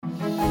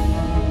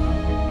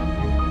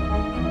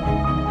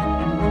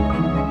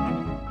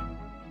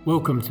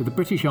Welcome to the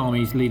British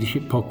Army's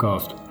Leadership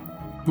Podcast,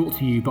 brought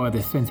to you by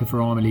the Centre for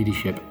Army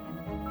Leadership.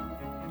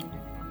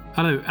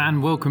 Hello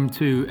and welcome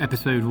to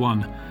Episode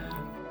 1.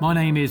 My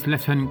name is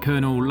Lieutenant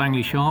Colonel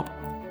Langley Sharp,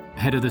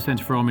 Head of the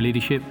Centre for Army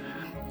Leadership,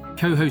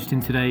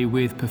 co-hosting today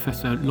with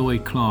Professor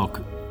Lloyd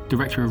Clark,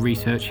 Director of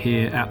Research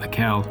here at the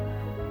CAL.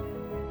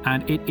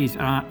 And it is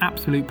our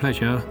absolute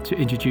pleasure to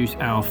introduce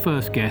our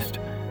first guest,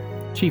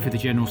 Chief of the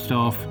General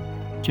Staff,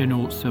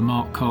 General Sir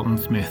Mark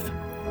Carleton-Smith.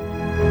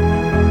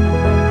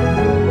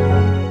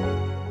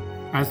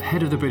 As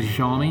head of the British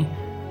Army,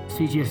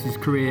 CGS's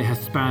career has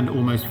spanned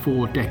almost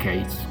 4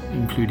 decades,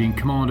 including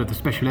Command of the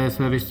Special Air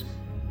Service,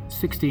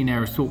 16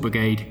 Air Assault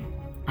Brigade,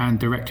 and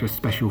Director of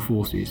Special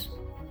Forces.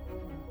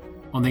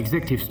 On the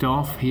executive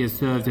staff, he has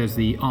served as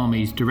the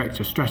Army's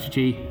Director of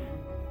Strategy,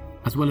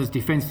 as well as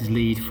Defence's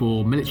lead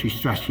for military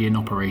strategy and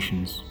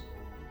operations.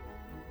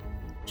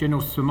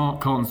 General Sir Mark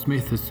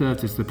Carleton-Smith has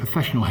served as the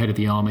professional head of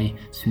the Army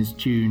since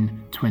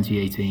June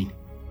 2018.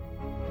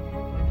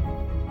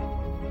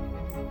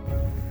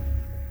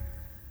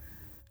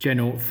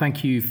 General,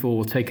 thank you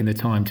for taking the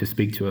time to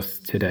speak to us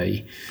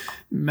today.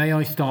 May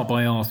I start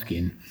by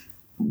asking,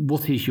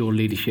 what is your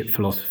leadership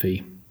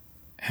philosophy?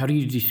 How do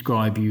you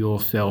describe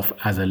yourself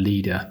as a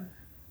leader?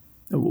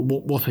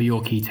 What are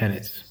your key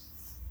tenets?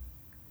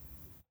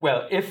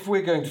 Well, if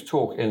we're going to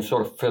talk in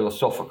sort of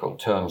philosophical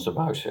terms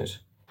about it,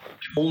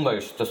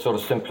 almost the sort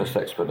of simplest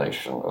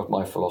explanation of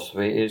my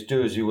philosophy is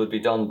do as you would be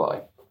done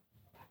by.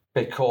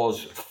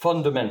 Because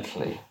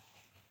fundamentally,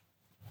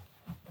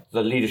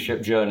 the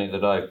leadership journey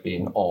that I've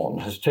been on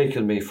has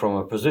taken me from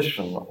a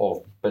position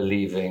of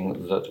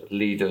believing that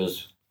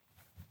leaders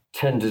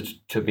tended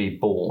to be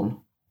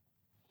born,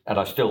 and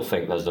I still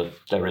think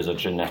there is a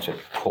genetic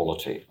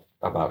quality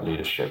about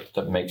leadership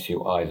that makes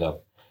you either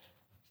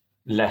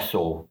less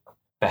or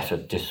better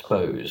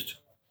disposed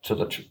to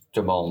the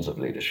demands of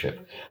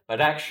leadership.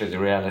 But actually the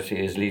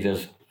reality is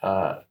leaders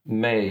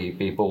may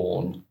be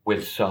born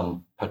with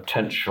some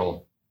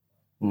potential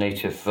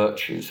native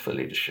virtues for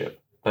leadership.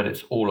 But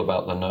it's all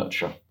about the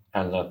nurture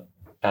and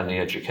the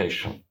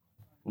education.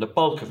 The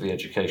bulk of the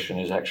education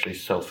is actually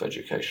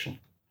self-education.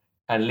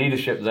 And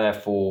leadership,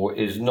 therefore,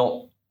 is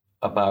not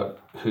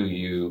about who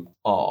you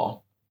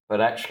are,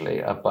 but actually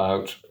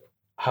about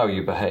how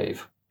you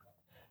behave.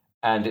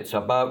 And it's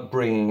about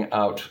bringing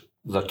out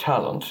the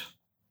talent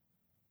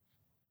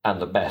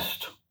and the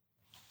best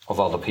of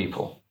other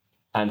people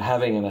and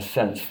having, in a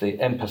sense, the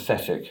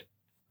empathetic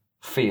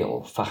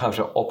feel for how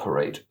to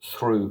operate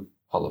through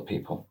other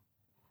people.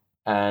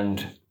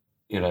 And,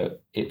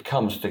 it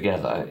comes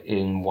together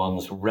in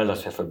one's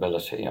relative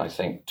ability, I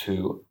think,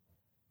 to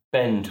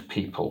bend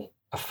people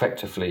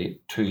effectively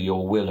to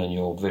your will and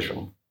your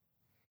vision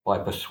by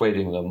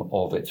persuading them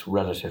of its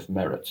relative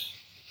merits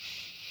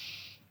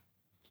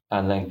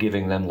and then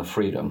giving them the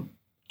freedom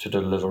to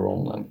deliver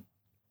on them.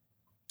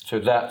 So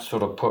that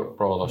sort of put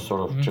rather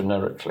sort of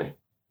generically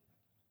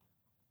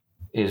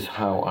is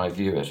how I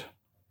view it.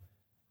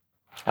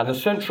 And the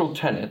central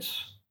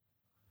tenets,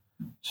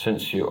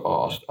 since you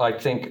asked, I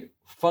think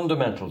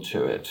fundamental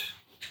to it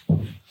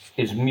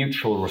is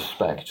mutual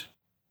respect.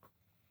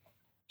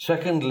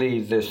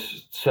 Secondly,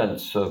 this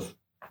sense of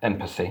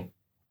empathy,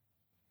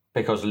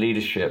 because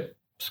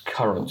leadership's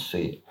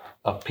currency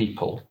are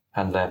people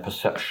and their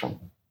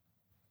perception.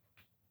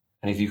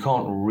 And if you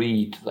can't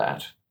read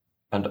that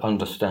and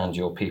understand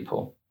your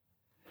people,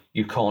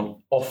 you can't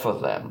offer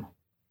them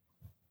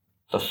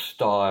the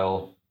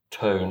style,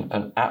 tone,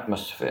 and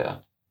atmosphere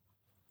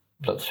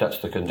that sets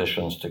the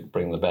conditions to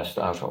bring the best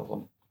out of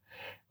them.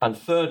 And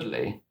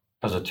thirdly,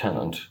 as a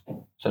tenet,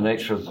 the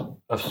nature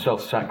of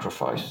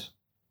self-sacrifice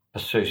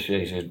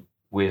associated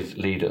with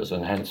leaders,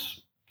 and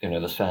hence,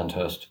 the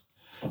Sandhurst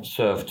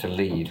serve to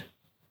lead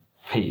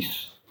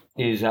peace,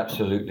 is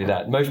absolutely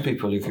that. Most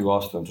people, if you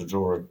ask them to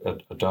draw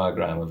a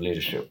diagram of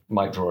leadership,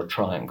 might draw a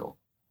triangle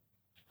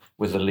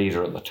with the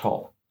leader at the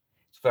top.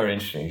 It's very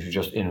interesting if you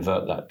just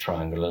invert that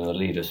triangle and the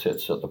leader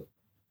sits at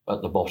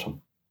the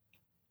bottom.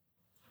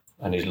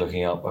 And he's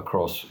looking up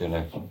across,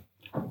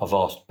 a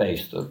vast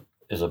base that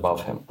is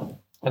above him.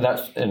 And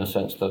that's, in a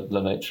sense,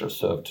 the nature of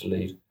serve to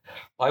lead.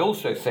 I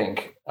also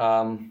think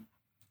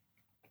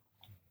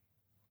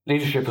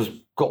leadership has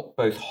got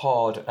both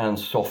hard and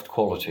soft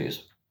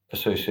qualities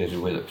associated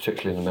with it,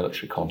 particularly in the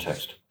military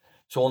context.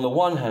 So on the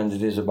one hand,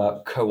 it is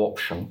about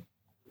co-option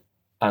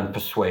and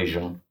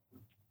persuasion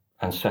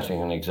and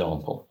setting an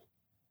example.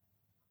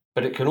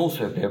 But it can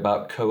also be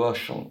about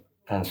coercion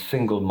and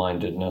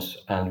single-mindedness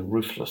and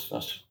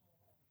ruthlessness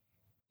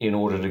in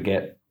order to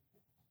get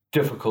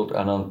difficult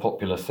and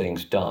unpopular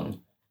things done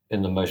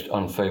in the most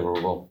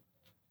unfavorable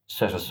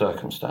set of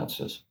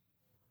circumstances.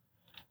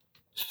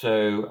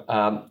 So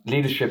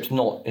leadership's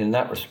not, in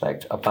that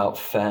respect, about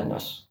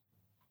fairness.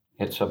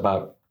 It's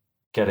about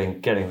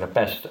getting the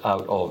best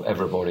out of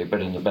everybody,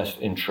 but in the best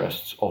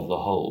interests of the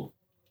whole.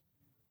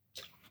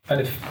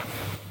 And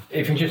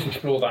if you just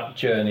explore that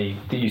journey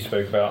that you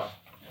spoke about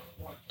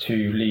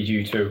to lead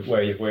you to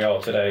where we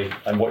are today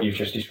and what you've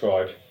just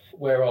described,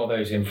 where are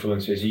those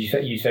influences?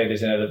 You say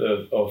there's an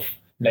element of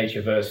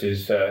nature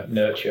versus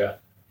nurture.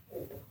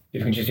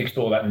 If we can just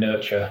explore that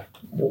nurture,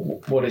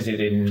 what is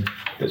it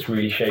that's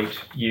really shaped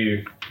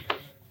you,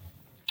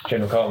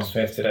 General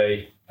Carleton-Smith,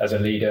 today as a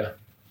leader,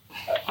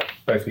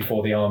 both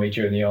before the army,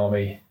 during the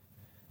army,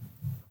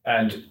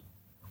 and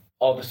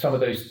some of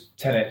those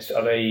tenets,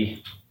 were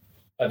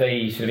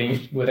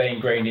they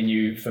ingrained in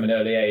you from an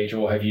early age,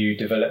 or have you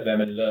developed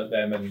them and learnt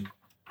them and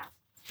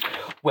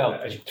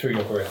through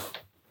your career?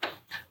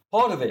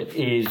 Part of it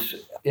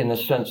is, in a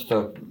sense,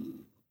 the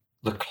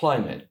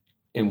climate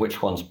in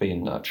which one's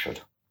been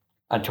nurtured,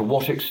 and to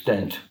what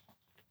extent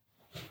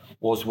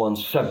was one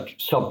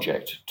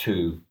subject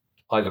to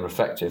either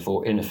effective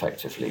or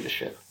ineffective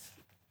leadership,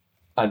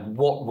 and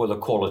what were the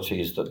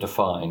qualities that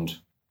defined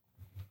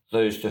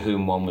those to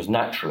whom one was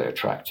naturally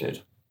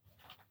attracted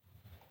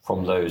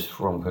from those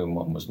from whom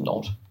one was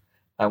not,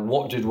 and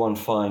what did one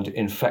find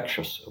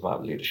infectious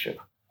about leadership?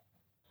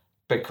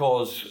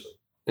 Because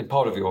in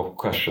part of your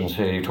questions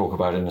here, you talk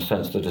about, in a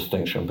sense, the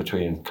distinction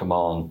between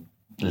command,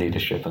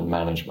 leadership, and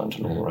management,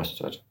 and all the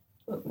rest of it.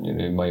 You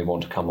may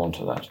want to come on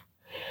to that.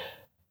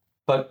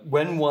 But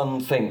when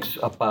one thinks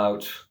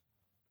about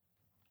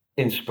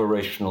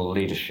inspirational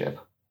leadership,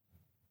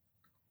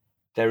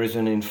 there is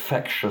an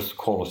infectious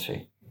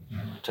quality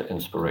to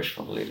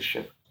inspirational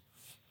leadership.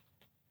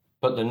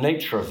 But the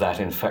nature of that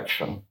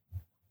infection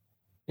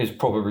is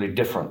probably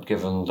different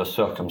given the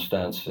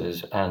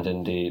circumstances and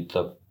indeed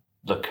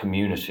the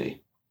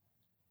community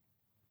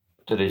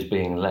that is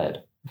being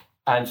led.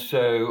 And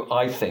so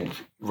I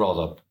think,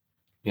 rather,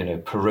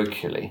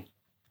 parochially,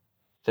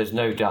 there's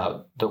no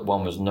doubt that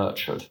one was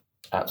nurtured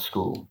at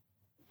school.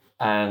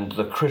 And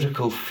the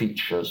critical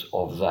features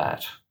of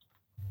that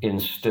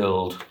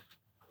instilled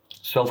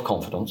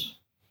self-confidence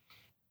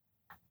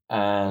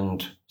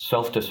and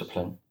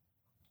self-discipline,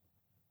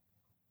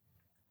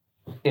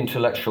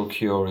 intellectual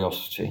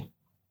curiosity,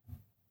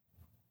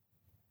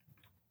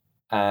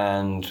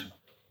 and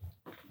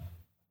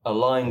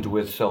aligned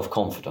with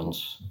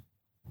self-confidence,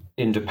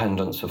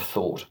 independence of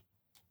thought,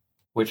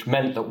 which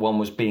meant that one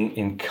was being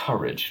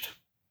encouraged,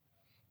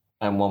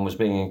 and one was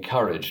being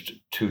encouraged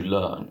to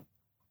learn,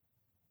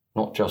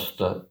 not just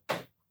the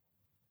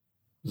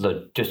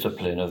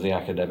discipline of the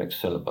academic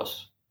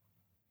syllabus,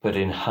 but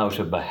in how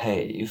to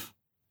behave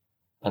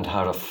and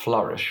how to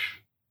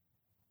flourish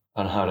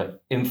and how to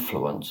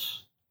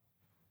influence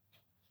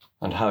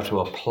and how to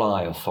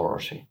apply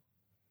authority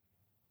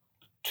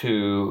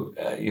to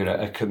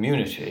a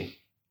community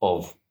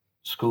of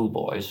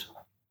schoolboys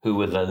who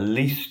were the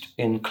least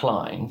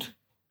inclined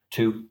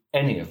to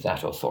any of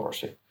that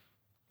authority.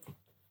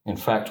 In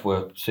fact,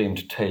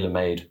 seemed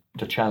tailor-made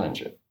to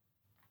challenge it.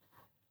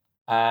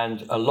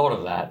 And a lot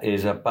of that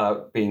is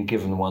about being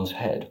given one's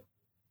head.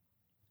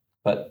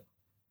 But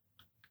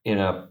in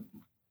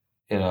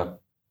a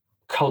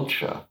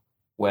culture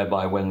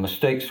whereby when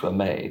mistakes were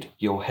made,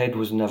 your head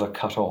was never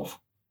cut off.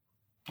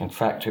 In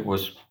fact, it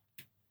was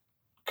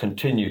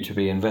continued to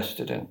be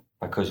invested in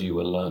because you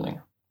were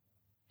learning.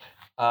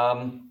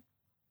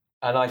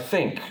 And I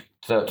think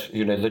that,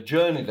 the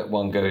journey that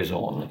one goes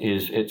on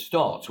it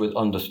starts with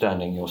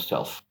understanding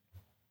yourself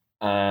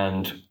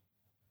and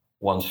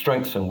one's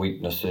strengths and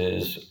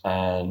weaknesses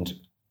and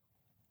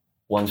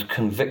one's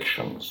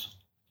convictions.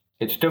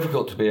 It's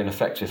difficult to be an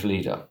effective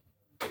leader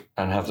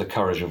and have the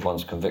courage of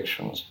one's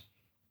convictions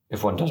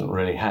if one doesn't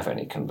really have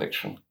any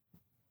conviction.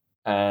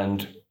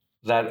 And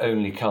that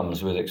only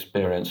comes with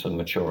experience and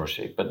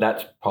maturity, but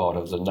that's part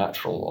of the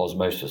natural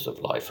osmosis of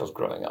life, of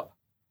growing up.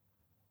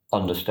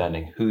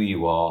 Understanding who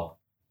you are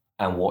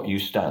and what you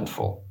stand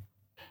for.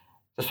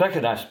 The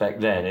second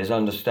aspect then is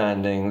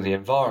understanding the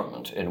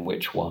environment in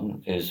which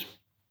one is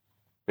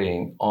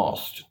being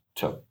asked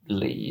to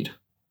lead.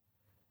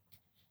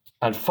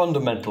 And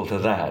fundamental to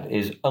that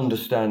is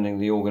understanding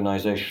the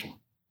organization.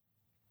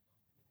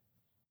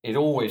 It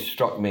always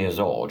struck me as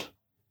odd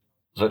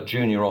that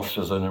junior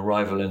officers on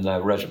arrival in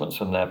their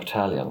regiments and their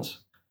battalions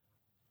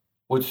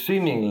would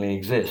seemingly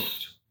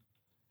exist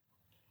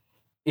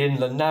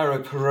in the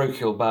narrow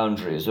parochial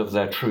boundaries of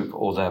their troop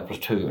or their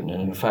platoon.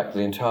 And in fact,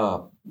 the entire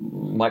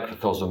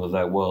microcosm of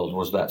their world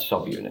was that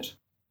subunit.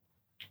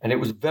 And it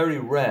was very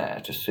rare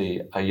to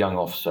see a young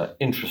officer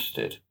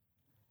interested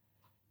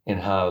in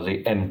how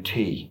the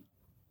MT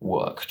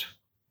worked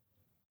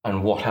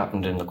and what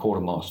happened in the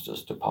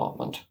quartermaster's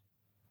department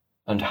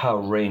and how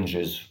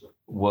ranges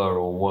were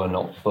or were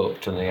not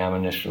booked and the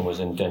ammunition was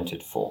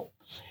indented for.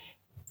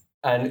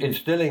 And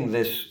instilling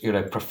this,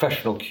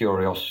 professional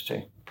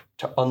curiosity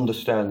to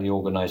understand the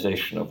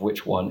organization of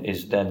which one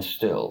is then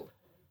still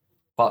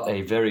but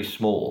a very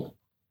small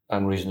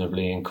and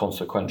reasonably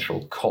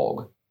inconsequential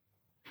cog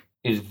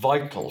is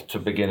vital to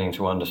beginning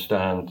to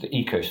understand the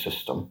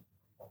ecosystem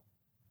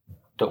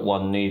that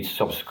one needs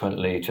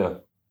subsequently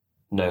to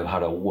know how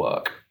to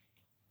work.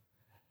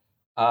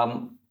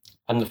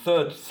 And the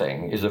third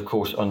thing is, of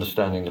course,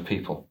 understanding the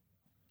people,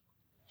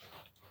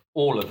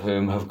 all of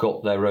whom have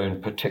got their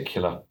own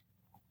particular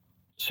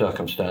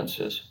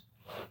circumstances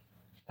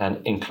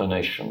and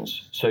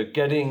inclinations. So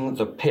getting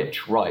the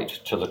pitch right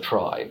to the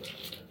tribe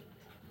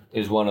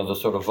is one of the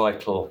sort of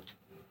vital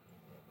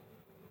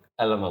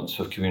elements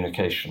of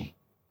communication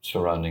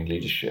surrounding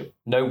leadership.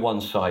 No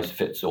one size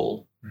fits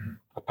all. Mm-hmm.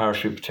 A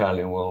parachute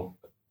battalion will,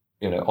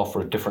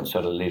 offer a different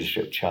set of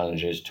leadership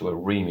challenges to a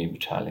REME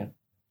battalion.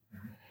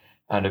 Mm-hmm.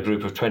 And a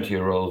group of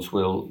 20-year-olds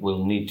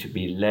will need to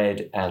be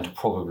led and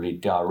probably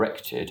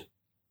directed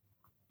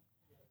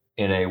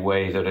in a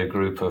way that a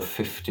group of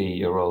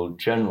 50-year-old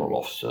general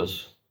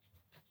officers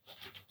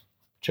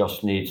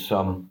just need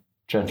some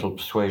gentle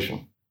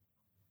persuasion.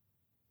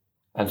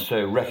 And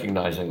so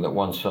recognizing that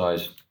one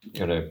size,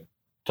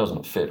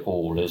 doesn't fit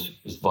all is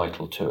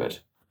vital to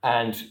it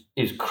and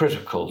is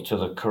critical to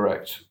the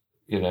correct,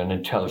 and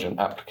intelligent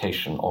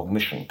application of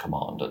mission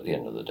command at the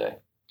end of the day.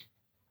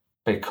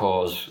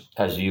 Because,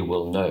 as you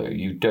will know,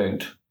 you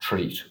don't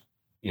treat,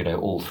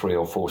 all 3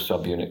 or 4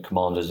 subunit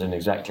commanders in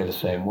exactly the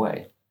same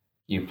way.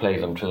 You play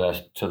them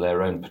to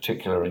their own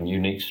particular and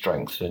unique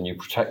strengths, and you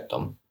protect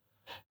them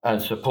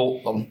and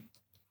support them,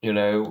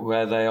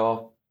 where they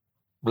are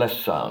less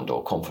sound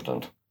or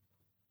confident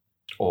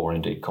or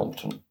indeed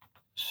competent.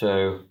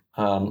 So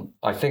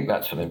I think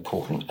that's an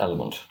important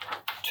element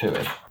to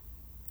it.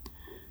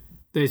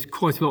 There's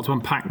quite a lot to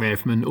unpack there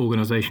from an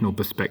organisational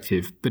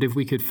perspective, but if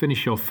we could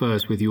finish off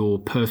first with your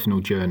personal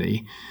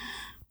journey,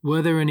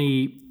 were there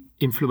any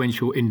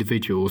influential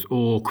individuals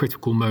or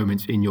critical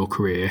moments in your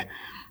career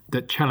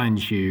that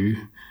challenged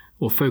you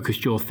or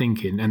focused your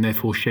thinking and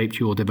therefore shaped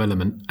your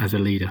development as a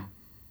leader?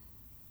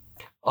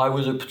 I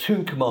was a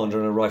platoon commander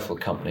in a rifle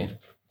company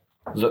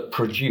that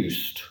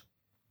produced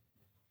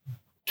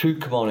 2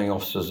 commanding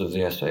officers of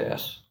the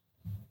SAS,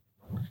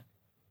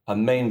 a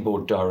main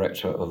board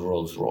director of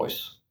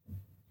Rolls-Royce,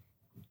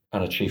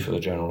 and a chief of the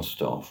general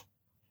staff.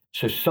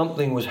 So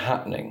something was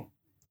happening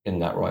in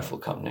that rifle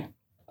company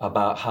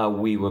about how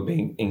we were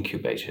being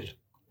incubated.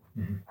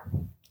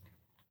 Mm-hmm.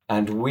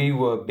 And we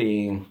were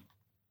being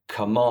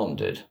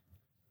commanded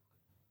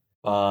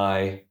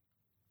by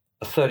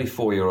a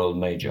 34-year-old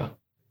major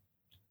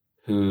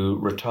who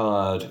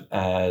retired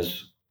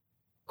as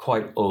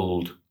quite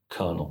old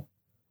colonel.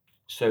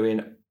 So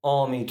in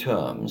army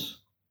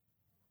terms,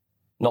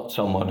 not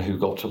someone who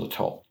got to the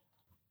top,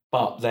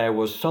 but there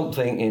was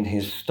something in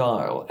his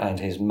style and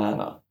his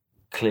manner,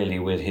 clearly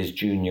with his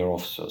junior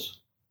officers,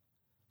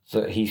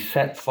 that he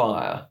set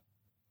fire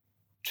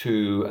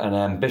to an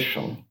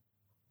ambition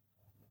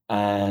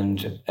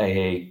and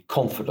a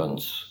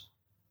confidence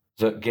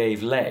that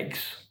gave legs,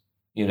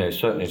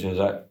 certainly to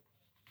that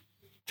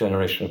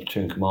generation of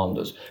platoon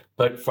commanders,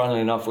 but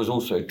funnily enough was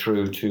also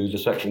true to the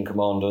section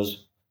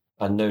commanders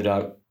and no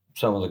doubt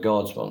some of the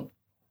guardsmen.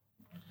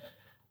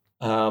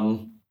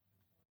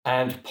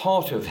 And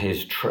part of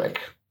his trick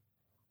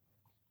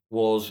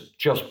was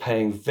just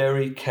paying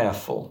very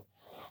careful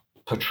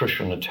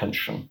patrician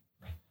attention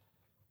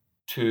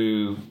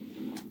to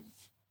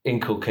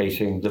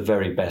inculcating the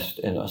very best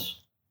in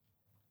us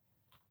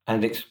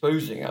and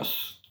exposing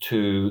us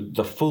to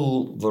the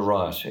full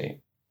variety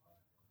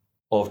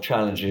of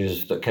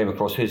challenges that came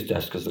across his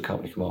desk as the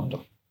company commander.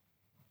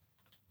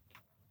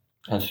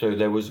 And so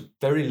there was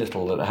very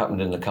little that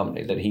happened in the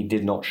company that he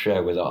did not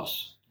share with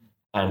us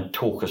and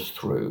talk us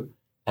through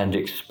and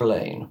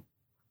explain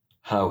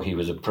how he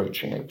was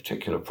approaching a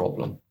particular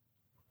problem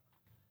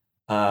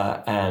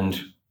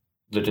and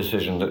the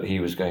decision that he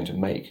was going to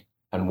make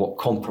and what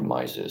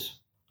compromises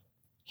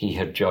he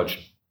had judged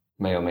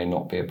may or may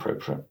not be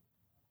appropriate.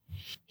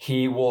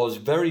 He was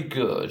very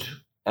good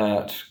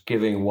at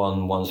giving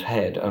one's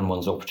head and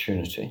one's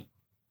opportunity,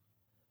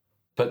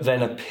 but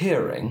then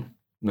appearing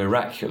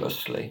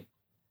miraculously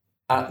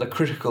at the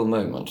critical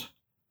moment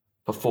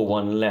before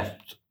one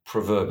left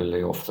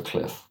proverbially off the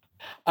cliff.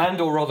 And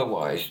or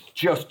otherwise,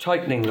 just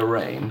tightening the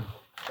rein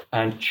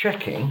and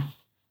checking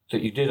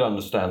that you did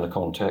understand the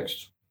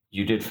context,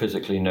 you did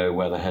physically know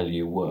where the hell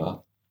you were,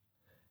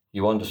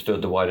 you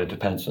understood the wider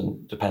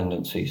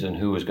dependencies and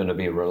who was going to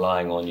be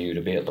relying on you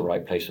to be at the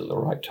right place at the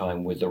right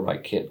time with the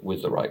right kit,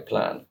 with the right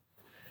plan.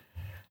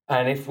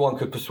 And if one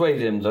could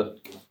persuade him that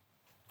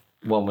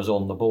one was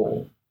on the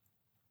ball,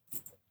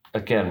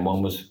 again,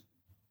 one was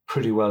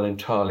pretty well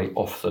entirely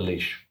off the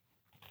leash.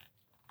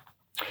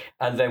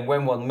 And then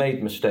when one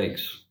made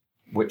mistakes,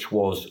 which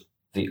was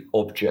the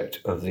object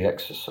of the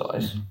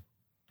exercise,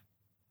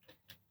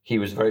 he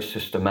was very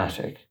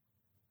systematic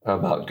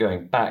about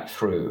going back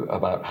through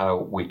about how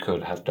we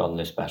could have done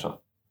this better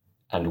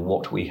and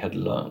what we had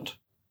learned.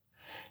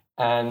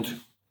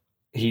 And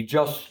he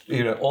just,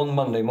 on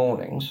Monday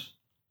mornings,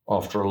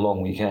 after a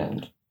long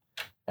weekend,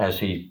 as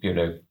he,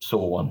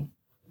 saw one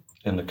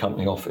in the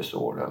company office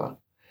or whatever,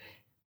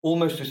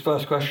 almost his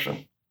first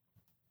question,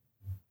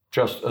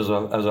 just as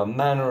a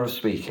manner of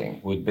speaking,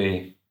 would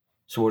be,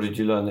 so what did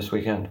you learn this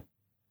weekend?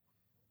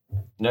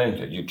 Knowing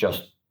that you'd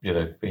just,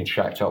 been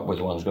shacked up with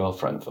one's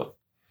girlfriend for,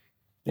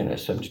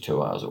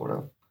 72 hours or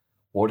whatever.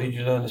 What did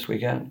you learn this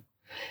weekend?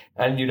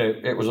 And,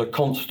 it was a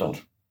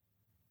constant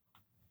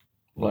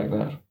like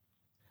that.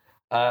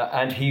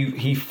 And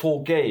he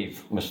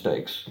forgave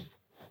mistakes,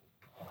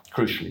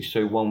 crucially.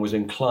 So one was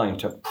inclined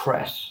to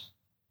press,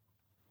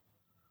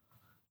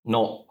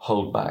 not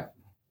hold back.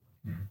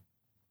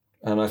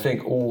 And I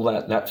think all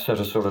that set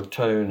a sort of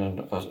tone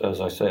and, as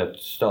I said,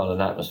 style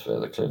and atmosphere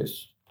that clearly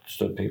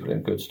stood people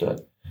in good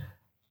stead.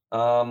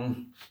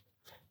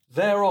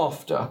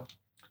 Thereafter,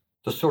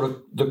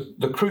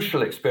 the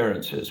crucial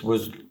experiences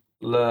was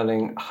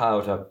learning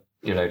how to,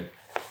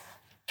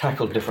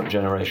 tackle different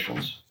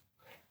generations.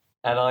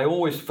 And I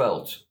always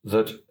felt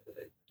that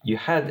you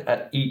had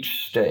at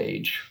each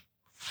stage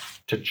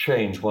to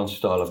change one's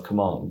style of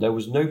command. There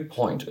was no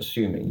point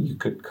assuming you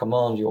could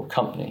command your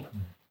company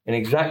in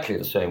exactly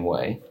the same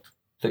way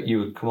that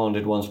you had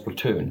commanded one's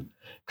platoon,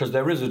 because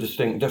there is a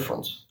distinct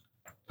difference,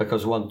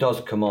 because one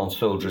does command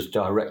soldiers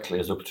directly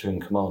as a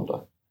platoon commander.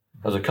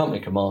 As a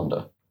company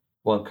commander,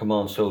 one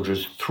commands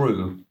soldiers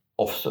through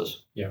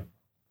officers,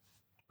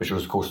 which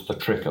was, of course, the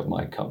trick of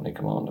my company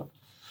commander.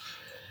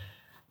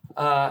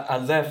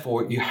 And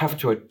therefore, you have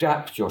to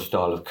adapt your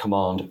style of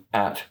command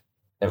at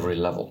every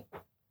level.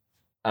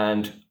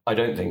 And I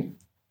don't think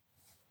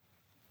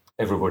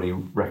everybody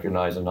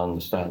recognizes and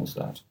understands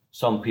that.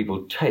 Some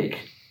people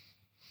take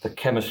the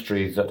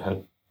chemistry that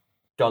had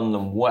done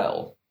them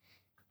well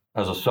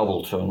as a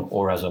subaltern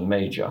or as a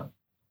major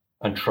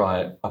and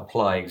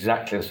apply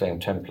exactly the same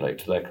template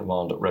to their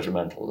command at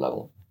regimental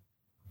level.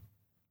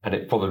 And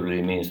it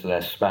probably means that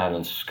their span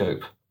and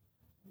scope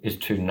is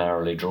too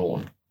narrowly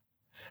drawn.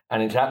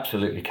 And it's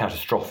absolutely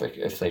catastrophic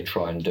if they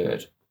try and do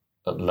it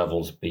at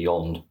levels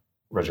beyond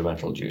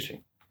regimental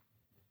duty.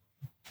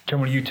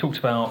 General, you talked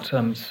about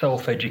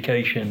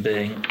self-education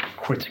being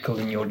critical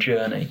in your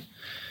journey,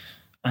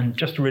 and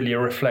just really a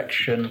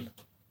reflection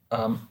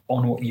on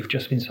what you've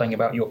just been saying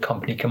about your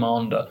company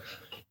commander.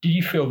 Did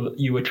you feel that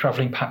you were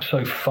travelling perhaps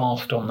so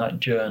fast on that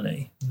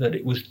journey that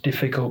it was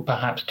difficult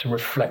perhaps to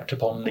reflect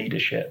upon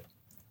leadership?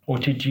 Or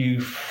did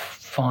you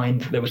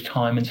find there was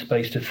time and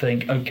space to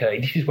think, okay,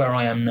 this is where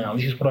I am now,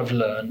 this is what I've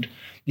learned,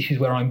 this is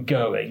where I'm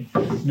going.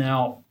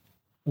 Now,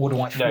 what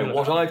do I feel? No,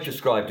 what I've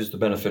described is the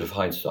benefit of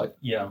hindsight.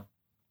 Yeah.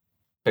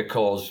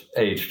 Because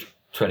aged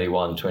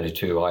 21,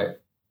 22, I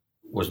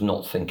was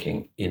not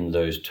thinking in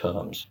those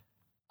terms.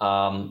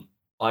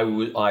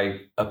 I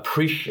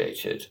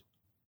appreciated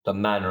the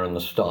manner and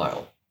the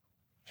style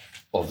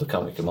of the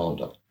company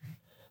commander,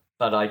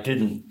 but I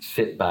didn't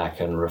sit back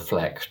and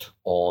reflect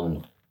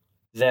on,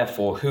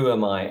 therefore, who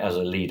am I as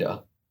a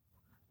leader,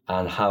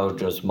 and how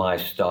does my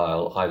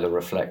style either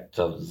reflect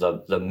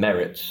the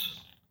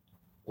merits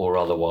or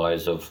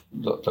otherwise of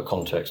the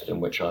context in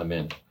which I'm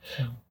in.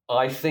 Yeah.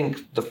 I think,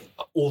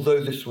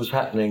 although this was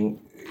happening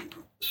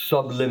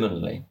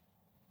subliminally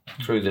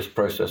through this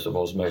process of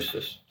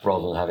osmosis,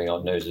 rather than having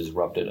our noses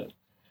rubbed in it,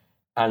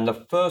 and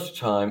the first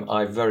time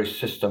I very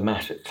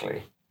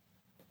systematically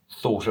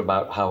thought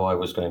about how I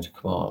was going to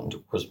command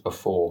was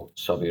before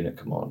subunit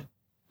command,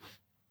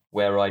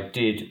 where I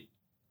did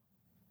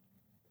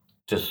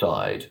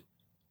decide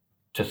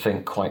to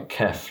think quite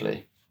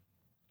carefully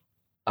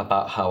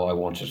about how I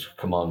wanted to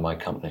command my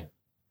company.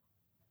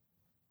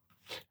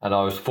 And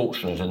I was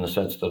fortunate in the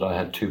sense that I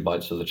had 2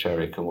 bites of the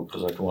cherry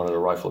because I commanded a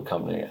rifle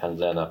company and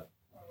then a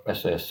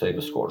SAS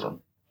Sabre squadron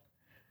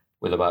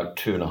with about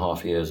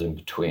 2.5 years in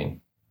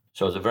between.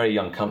 So I was a very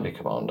young company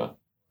commander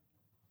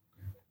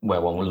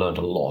where one learned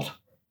a lot,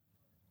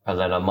 and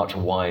then a much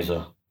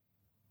wiser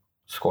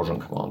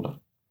squadron commander.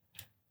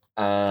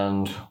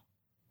 And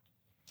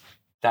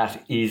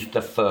that is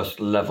the first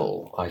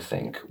level, I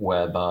think,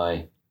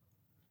 whereby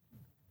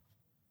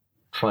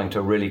trying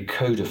to really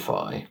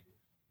codify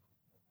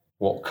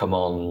what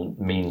command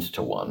means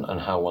to one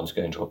and how one's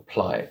going to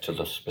apply it to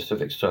the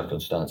specific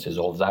circumstances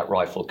of that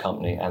rifle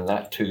company and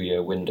that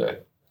 2-year window,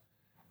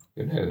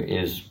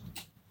 is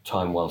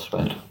time well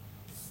spent.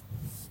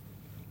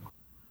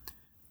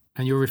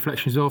 And your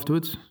reflections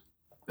afterwards?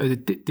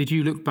 Did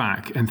you look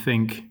back and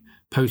think,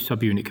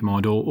 post-subunit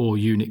command or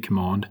unit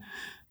command,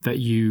 that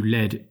you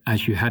led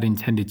as you had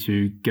intended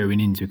to going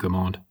into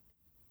command?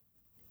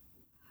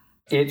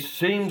 It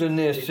seemed a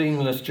near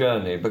seamless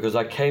journey because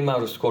I came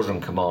out of squadron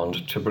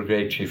command to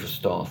brigade chief of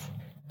staff.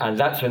 And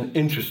that's an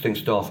interesting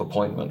staff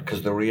appointment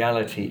because the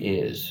reality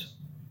is,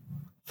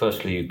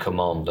 firstly, you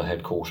command the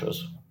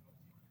headquarters.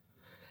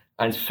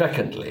 And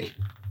secondly,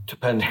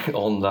 depending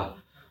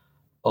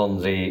on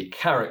the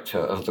character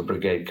of the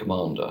brigade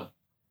commander,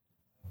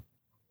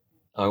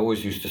 I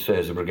always used to say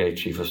as a brigade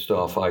chief of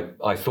staff,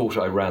 I thought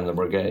I ran the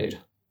brigade.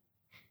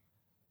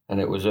 And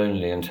it was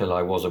only until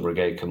I was a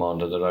brigade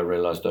commander that I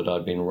realized that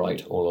I'd been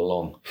right all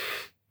along.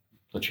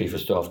 The chief of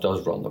staff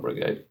does run the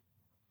brigade.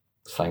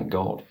 Thank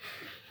God.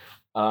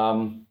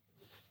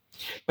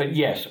 But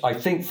yes, I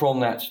think from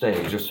that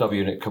stage of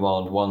subunit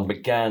command, one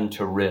began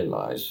to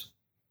realize,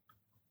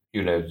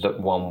 that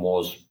one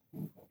was,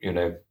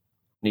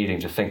 needing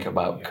to think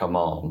about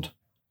command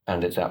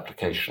and its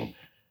application.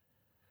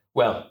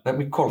 Well, let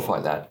me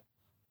qualify that.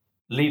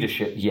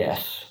 Leadership,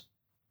 yes,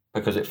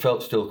 because it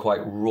felt still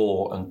quite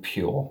raw and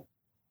pure.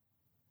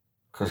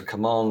 Because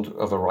command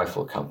of a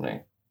rifle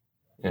company,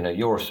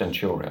 you're a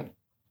centurion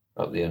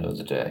at the end of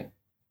the day,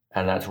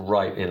 and that's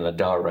right in the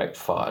direct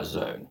fire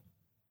zone.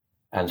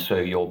 And so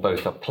you're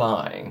both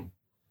applying,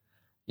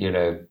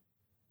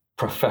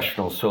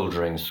 professional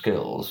soldiering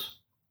skills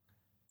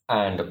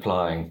and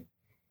applying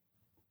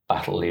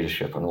battle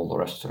leadership and all the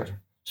rest of it.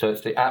 So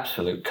it's the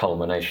absolute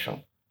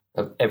culmination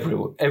of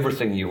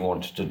everything you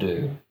wanted to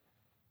do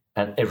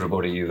and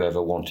everybody you've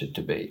ever wanted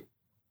to be,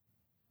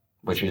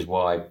 which is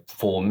why,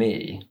 for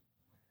me,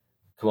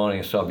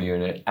 commanding a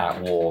subunit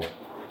at war,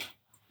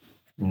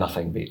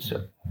 nothing beats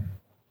it.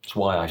 It's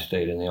why I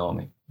stayed in the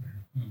army.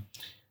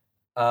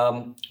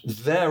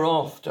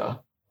 Thereafter,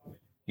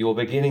 you're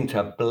beginning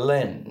to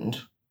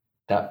blend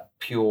that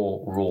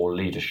pure raw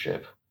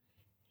leadership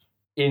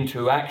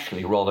into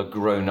actually rather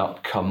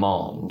grown-up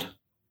command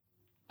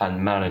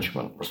and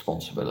management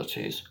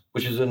responsibilities,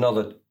 which is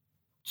another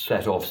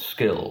set of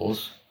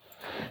skills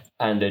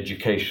and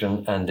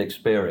education and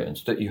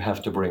experience that you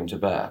have to bring to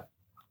bear.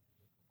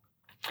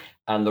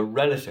 And the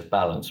relative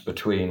balance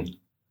between,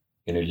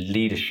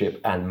 leadership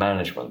and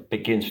management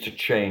begins to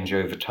change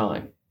over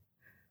time.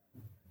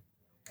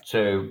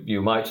 So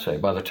you might say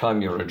by the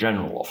time you're a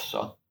general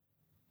officer,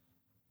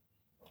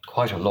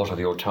 quite a lot of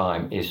your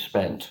time is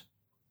spent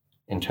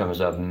in terms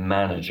of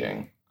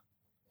managing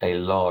a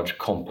large,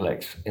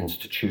 complex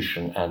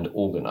institution and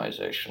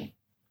organization.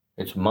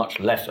 It's much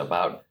less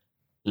about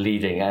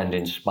leading and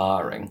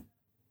inspiring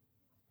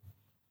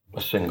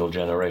a single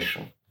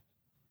generation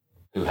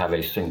who have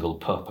a single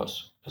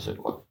purpose, as it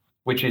were.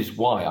 Which is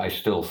why I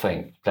still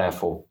think,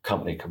 therefore,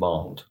 company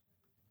command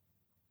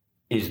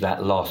is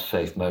that last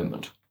safe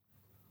moment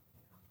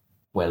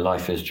where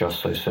life is just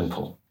so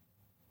simple.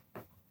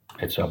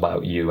 It's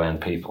about you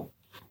and people.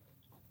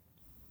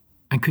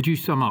 And could you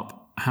sum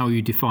up how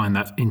you define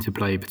that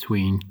interplay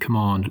between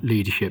command,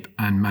 leadership,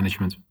 and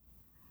management?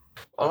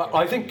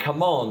 I think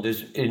command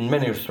is, in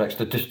many respects,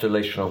 the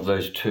distillation of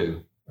those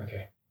two.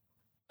 Okay.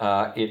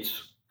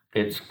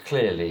 It's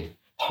clearly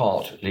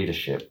part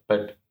leadership,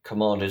 but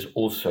command is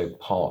also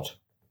part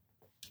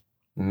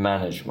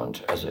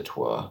management, as it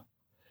were,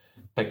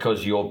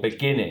 because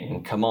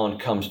command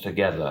comes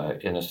together,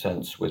 in a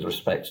sense, with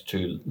respect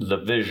to the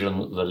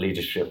vision, the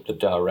leadership, the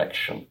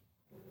direction,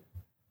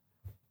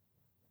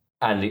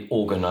 and the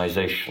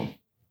organization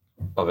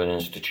of an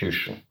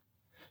institution.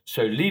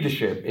 So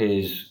leadership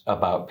is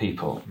about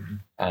people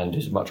and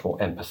is much more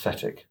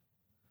empathetic.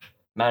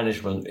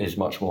 Management is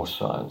much more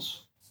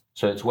science.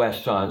 So it's where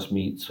science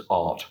meets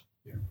art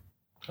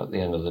at the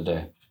end of the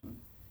day.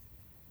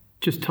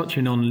 Just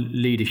touching on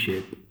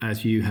leadership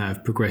as you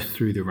have progressed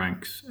through the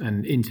ranks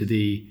and into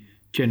the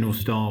general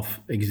staff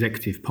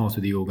executive part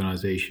of the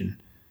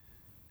organisation,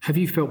 have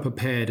you felt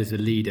prepared as a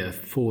leader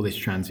for this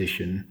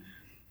transition?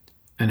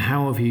 And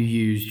how have you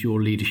used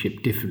your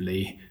leadership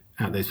differently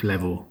at this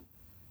level?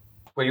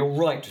 Well, you're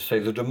right to say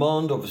the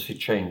demand obviously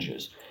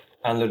changes,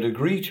 and the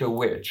degree to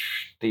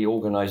which the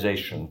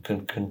organisation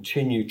can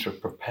continue to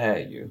prepare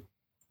you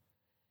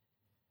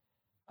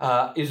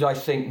is, I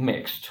think,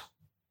 mixed.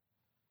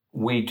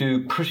 We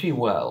do pretty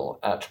well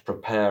at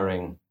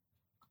preparing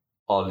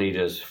our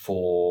leaders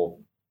for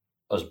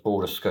as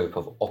broad a scope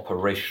of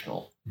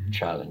operational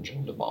challenge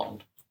and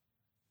demand.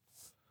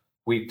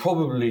 We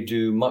probably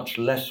do much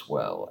less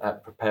well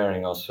at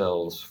preparing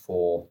ourselves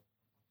for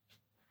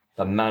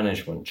the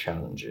management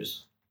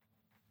challenges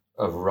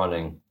of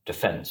running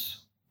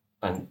defence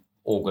and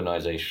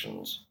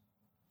organisations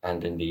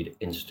and indeed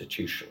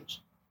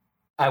institutions.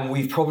 And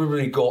we've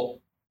probably got,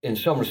 in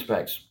some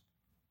respects,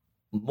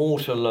 more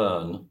to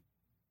learn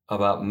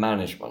about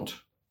management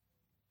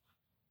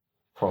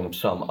from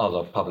some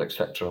other public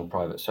sector and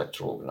private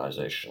sector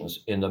organisations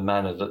in the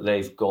manner that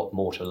they've got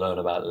more to learn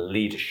about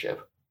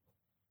leadership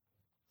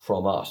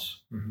from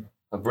us.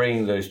 And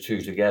bringing those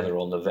two together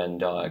on the Venn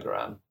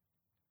diagram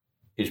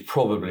is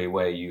probably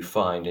where you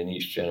find in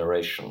each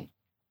generation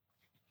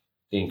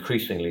the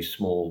increasingly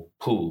small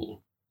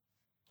pool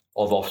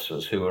of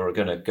officers who are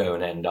going to go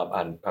and end up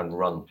and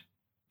run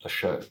the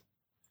show.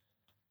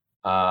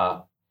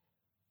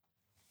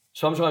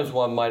 Sometimes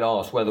one might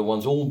ask whether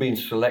one's all been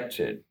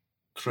selected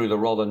through the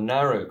rather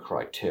narrow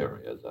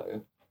criteria,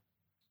 though,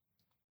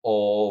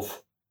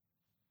 of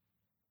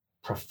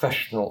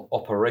professional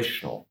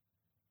operational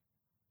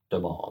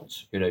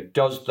demands.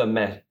 Does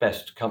the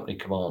best company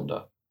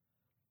commander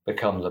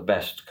become the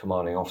best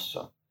commanding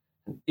officer?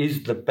 And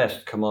is the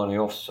best commanding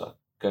officer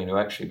going to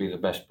actually be the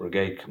best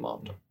brigade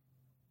commander?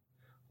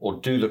 Or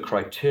do the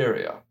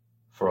criteria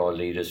for our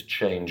leaders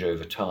change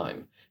over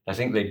time? I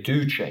think they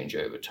do change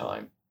over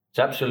time. It's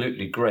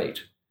absolutely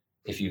great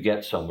if you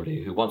get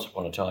somebody who once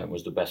upon a time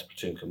was the best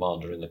platoon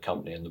commander in the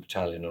company and the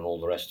battalion and all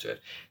the rest of it,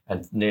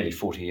 and nearly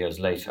 40 years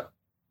later,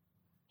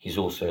 he's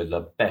also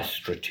the best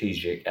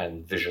strategic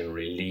and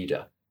visionary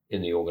leader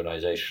in the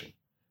organisation.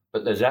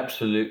 But there's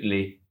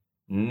absolutely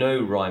no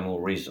rhyme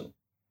or reason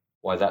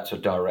why that's a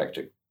direct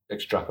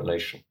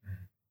extrapolation.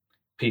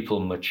 People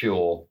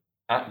mature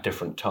at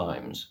different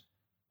times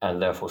and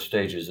therefore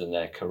stages in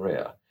their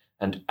career,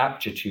 and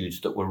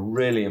aptitudes that were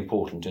really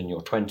important in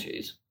your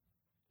 20s,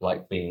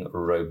 like being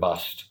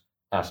robust,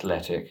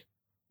 athletic,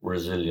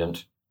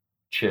 resilient,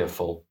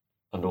 cheerful,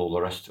 and all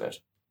the rest of it,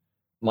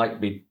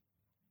 might be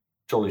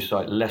jolly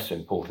sight less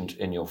important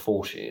in your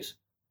 40s,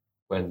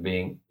 when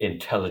being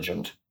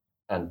intelligent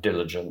and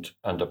diligent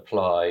and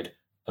applied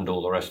and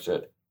all the rest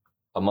of it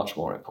are much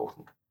more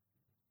important.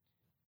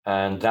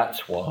 And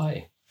that's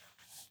why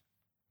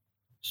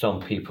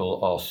some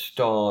people are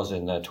stars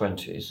in their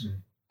 20s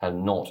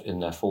and not in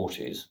their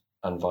 40s,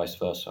 and vice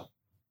versa.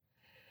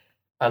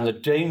 And the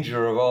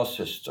danger of our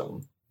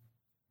system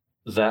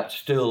that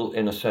still,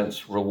 in a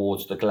sense,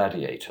 rewards the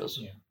gladiators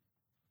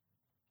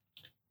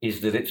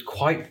is that it's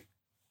quite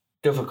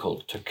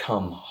difficult to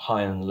come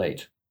high and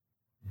late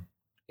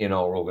in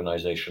our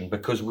organization,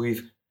 because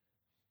we've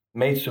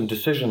made some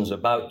decisions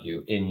about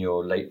you in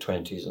your late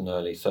 20s and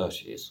early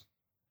 30s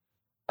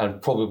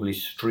and probably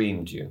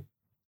streamed you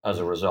as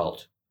a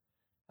result.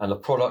 And the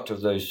product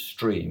of those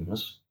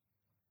streams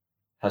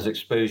has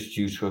exposed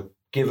you to a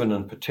given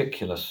and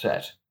particular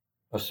set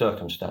of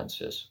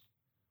circumstances,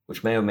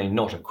 which may or may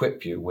not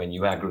equip you when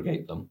you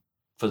aggregate them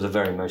for the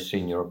very most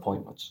senior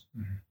appointments.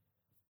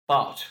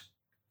 But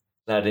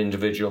that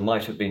individual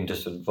might have been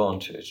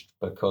disadvantaged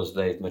because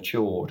they've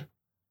matured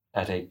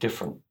at a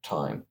different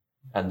time,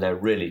 and they're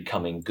really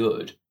coming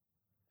good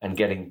and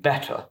getting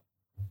better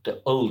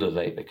the older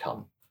they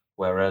become,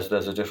 whereas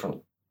there's a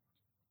different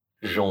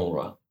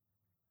genre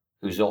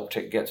whose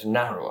optic gets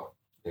narrower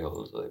the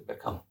older they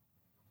become.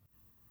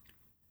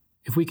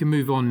 If we can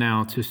move on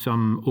now to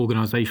some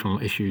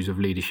organisational issues of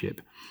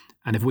leadership,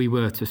 and if we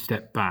were to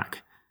step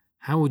back,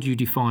 how would you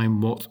define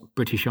what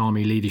British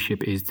Army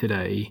leadership is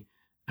today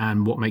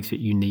and what makes it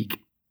unique?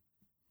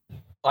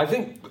 I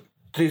think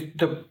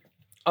the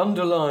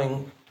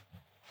underlying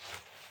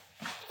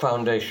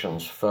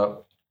foundations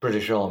for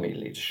British Army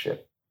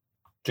leadership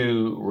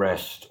do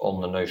rest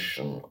on the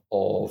notion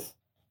of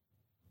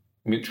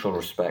mutual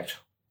respect,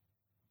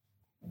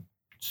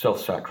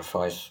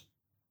 self-sacrifice,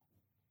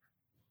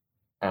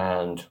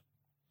 and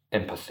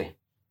empathy.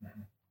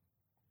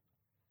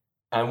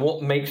 And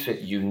what makes it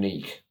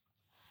unique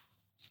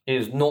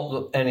is not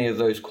that any of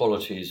those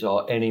qualities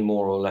are any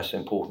more or less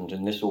important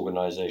in this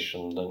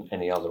organization than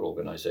any other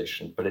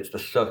organization, but it's the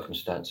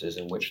circumstances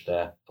in which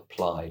they're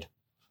applied.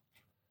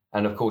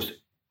 And of course,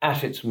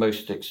 at its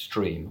most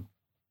extreme,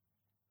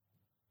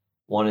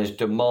 one is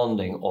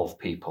demanding of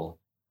people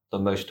the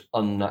most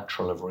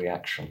unnatural of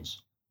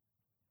reactions.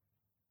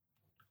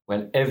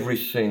 When every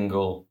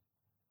single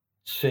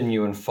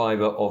sinew and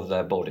fiber of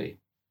their body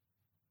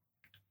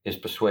is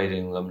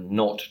persuading them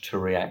not to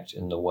react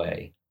in the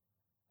way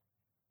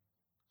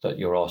that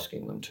you're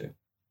asking them to.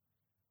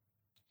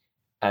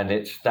 And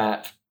it's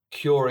that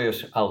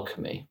curious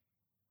alchemy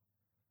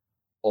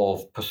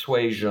of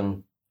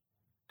persuasion,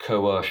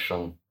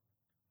 coercion,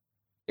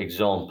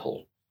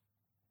 example,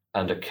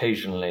 and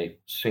occasionally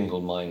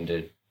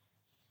single-minded,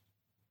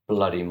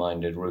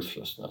 bloody-minded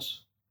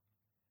ruthlessness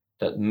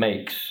that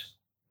makes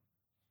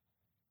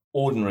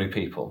ordinary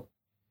people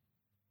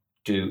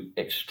do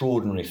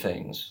extraordinary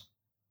things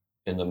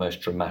in the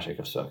most dramatic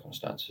of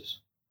circumstances.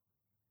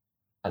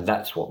 And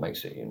that's what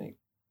makes it unique.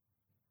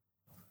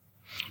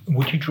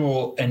 Would you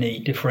draw any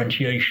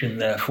differentiation,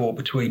 therefore,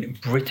 between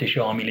British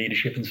Army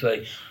leadership and,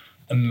 say,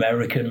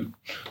 American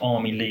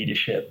Army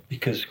leadership?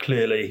 Because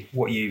clearly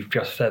what you've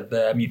just said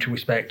there, mutual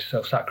respect,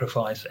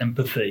 self-sacrifice,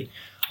 empathy,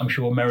 I'm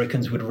sure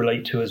Americans would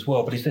relate to as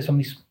well. But is there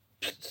something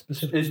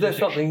specific? Is there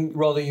something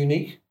rather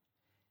unique?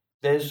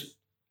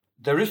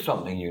 There is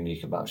something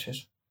unique about it.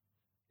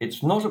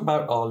 It's not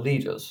about our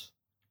leaders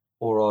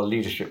or our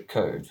leadership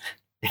code.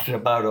 It's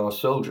about our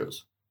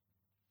soldiers.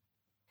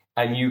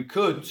 And you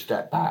could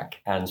step back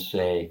and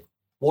say,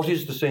 what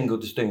is the single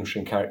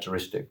distinguishing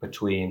characteristic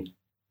between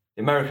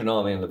the American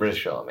Army and the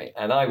British Army?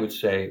 And I would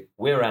say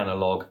we're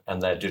analog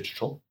and they're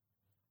digital.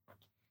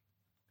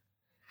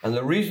 And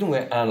the reason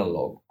we're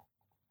analog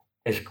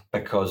is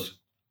because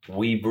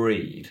we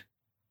breed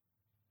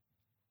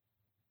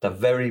the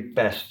very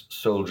best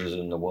soldiers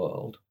in the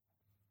world,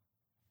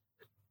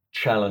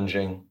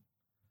 challenging,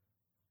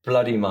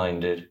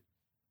 bloody-minded,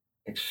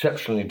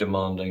 exceptionally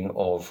demanding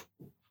of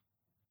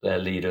their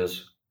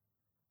leaders,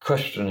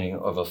 questioning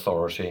of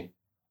authority,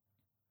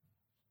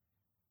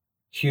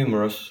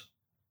 humorous,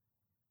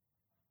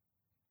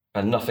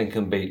 and nothing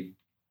can beat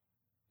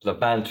the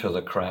banter,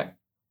 the crack,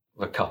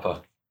 the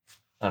cuppa,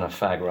 and a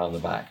fag around the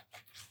back.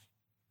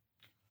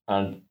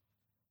 And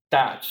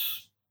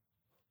that's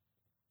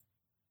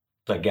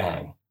the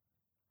gang.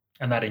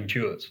 And that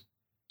endures.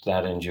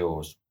 That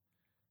endures.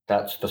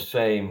 That's the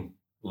same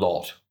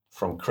lot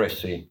from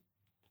Chrissy.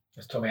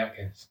 That's Tommy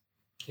Atkins.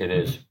 It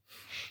is.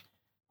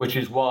 Which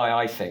is why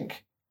I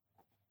think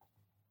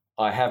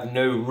I have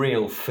no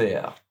real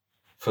fear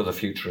for the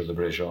future of the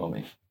British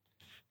Army,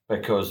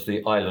 because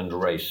the island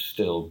race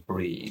still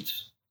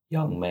breeds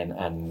young men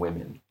and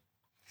women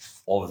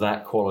of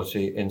that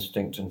quality,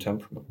 instinct, and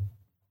temperament.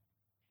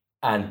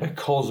 And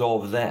because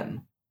of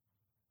them,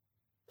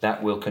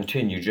 that will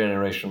continue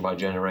generation by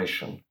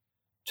generation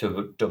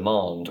to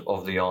demand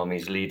of the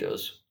Army's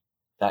leaders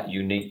that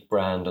unique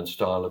brand and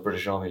style of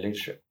British Army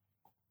leadership.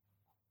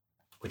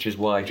 Which is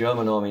why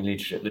German Army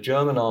leadership, the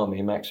German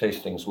Army, Max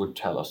Hastings would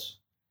tell us,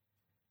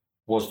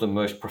 was the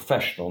most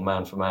professional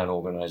man-for-man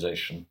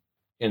organization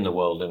in the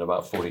world in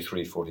about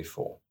 43,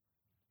 44.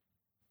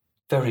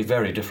 Very,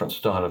 very different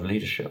style of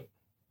leadership.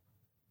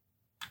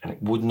 And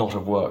it would not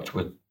have worked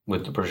with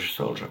the British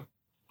soldier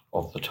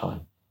of the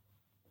time.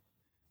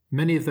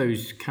 Many of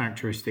those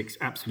characteristics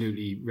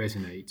absolutely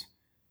resonate,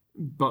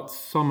 but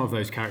some of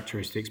those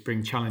characteristics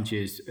bring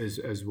challenges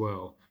as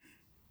well.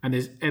 And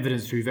there's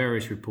evidence through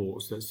various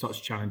reports that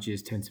such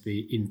challenges tend to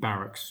be in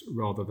barracks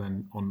rather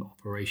than on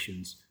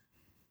operations.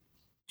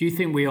 Do you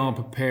think we are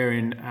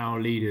preparing our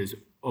leaders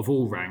of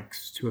all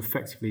ranks to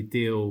effectively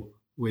deal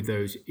with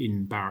those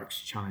in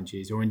barracks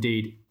challenges, or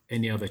indeed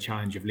any other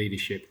challenge of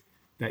leadership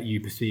that you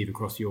perceive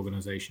across the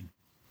organisation?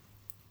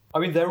 I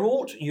mean, there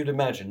ought, you'd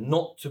imagine,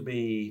 not to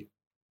be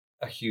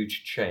a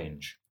huge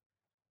change.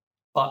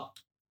 But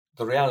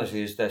the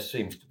reality is there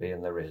seems to be,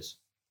 and there is.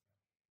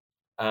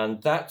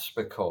 And that's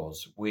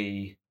because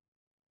we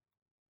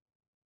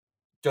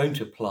don't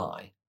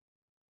apply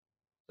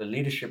the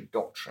leadership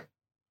doctrine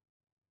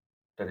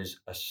that is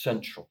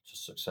essential to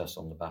success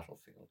on the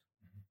battlefield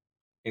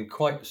in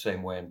quite the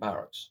same way in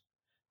barracks.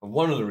 And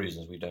one of the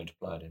reasons we don't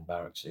apply it in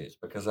barracks is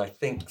because I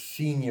think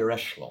senior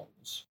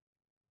echelons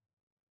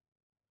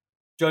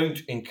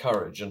don't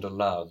encourage and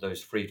allow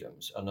those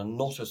freedoms and are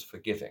not as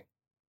forgiving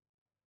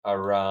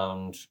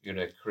around,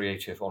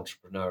 creative,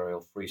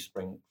 entrepreneurial, free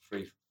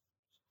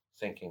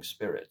thinking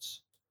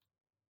spirits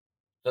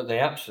that they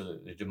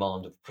absolutely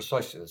demand of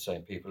precisely the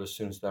same people as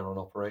soon as they're on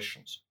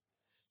operations.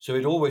 So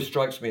it always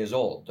strikes me as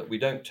odd that we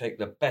don't take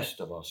the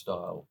best of our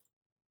style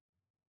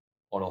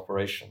on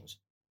operations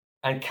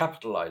and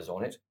capitalize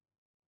on it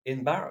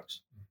in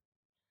barracks.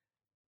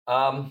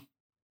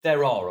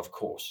 There are, of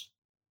course,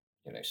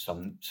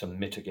 some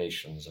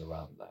mitigations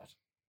around that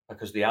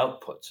because the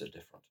outputs are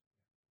different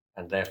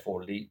and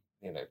therefore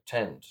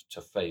tend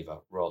to favor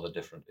rather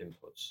different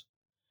inputs.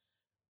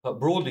 But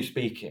broadly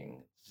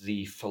speaking,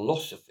 the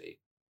philosophy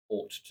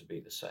ought to be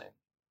the same.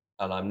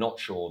 And I'm not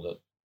sure that,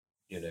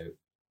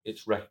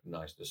 it's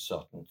recognized as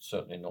certain,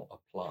 certainly not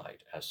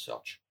applied as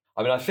such.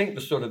 I mean, I think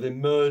the sort of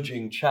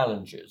emerging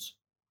challenges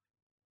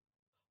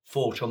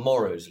for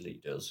tomorrow's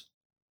leaders,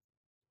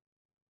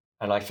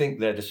 and I think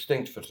they're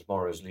distinct for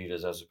tomorrow's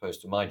leaders as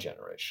opposed to my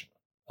generation,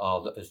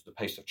 is the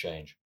pace of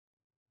change.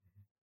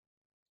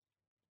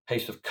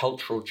 Pace of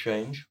cultural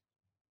change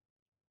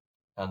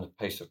and the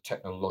pace of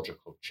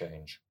technological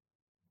change.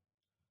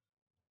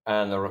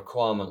 And the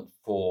requirement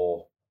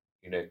for,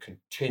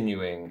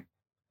 continuing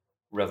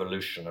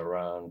revolution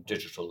around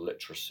digital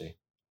literacy,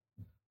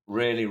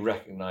 really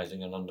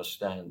recognizing and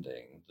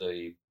understanding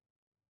the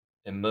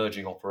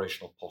emerging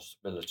operational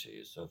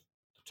possibilities of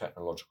the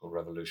technological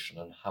revolution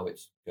and how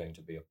it's going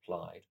to be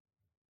applied.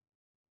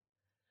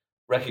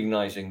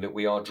 Recognizing that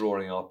we are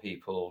drawing our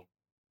people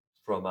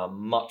from a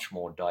much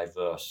more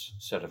diverse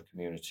set of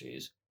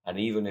communities, and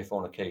even if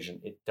on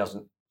occasion it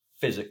doesn't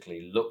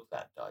physically look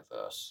that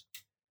diverse,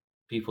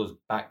 people's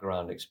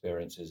background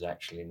experiences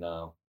actually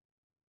now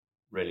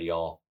really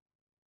are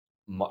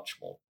much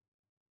more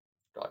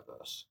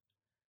diverse.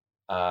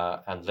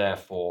 And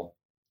therefore,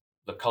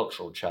 the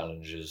cultural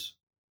challenges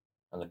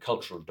and the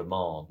cultural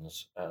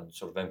demands and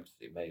sort of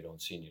empathy made on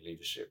senior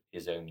leadership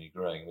is only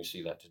growing. We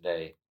see that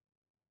today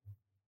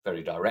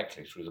very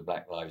directly through the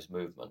Black Lives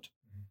Movement,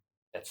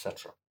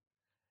 etc.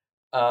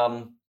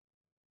 And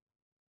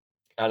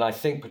I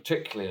think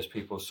particularly as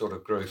people sort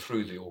of grow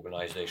through the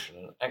organization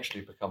and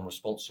actually become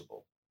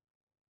responsible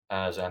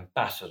as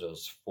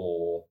ambassadors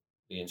for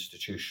the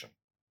institution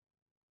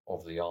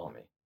of the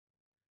army,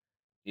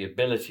 the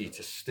ability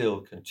to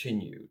still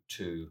continue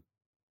to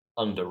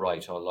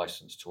underwrite our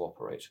license to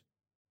operate,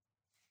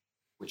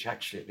 which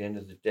actually at the end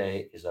of the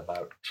day is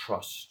about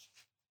trust,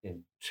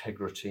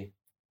 integrity,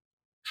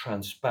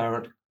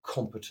 transparent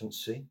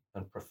competency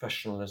and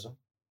professionalism.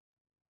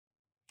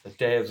 The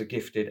day of the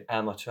gifted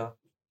amateur,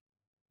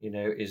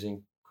 is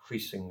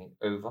increasingly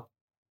over.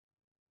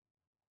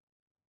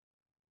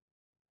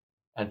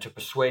 And to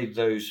persuade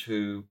those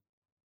who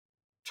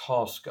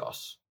task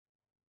us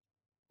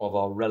of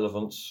our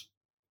relevance,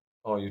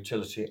 our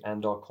utility,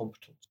 and our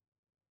competence.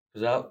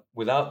 Because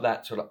without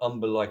that sort of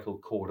umbilical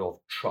cord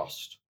of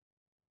trust,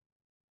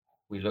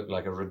 we look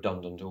like a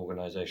redundant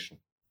organization.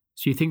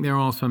 So you think there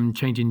are some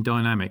changing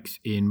dynamics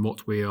in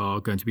what we are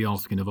going to be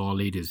asking of our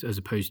leaders as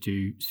opposed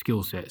to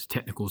skill sets,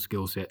 technical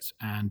skill sets,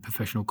 and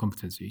professional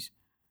competencies?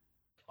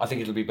 I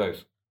think it'll be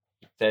both.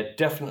 They're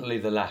definitely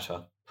the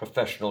latter,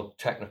 professional,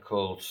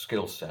 technical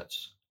skill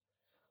sets.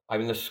 I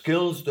mean, the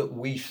skills that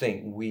we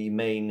think we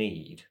may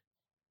need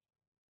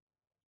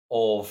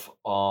of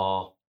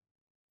our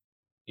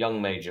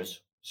young majors,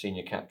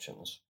 senior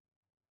captains,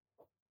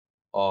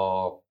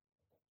 our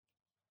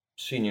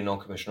senior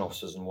non-commissioned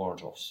officers and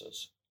warrant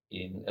officers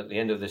at the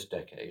end of this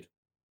decade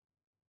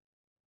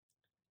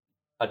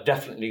are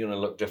definitely going to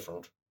look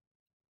different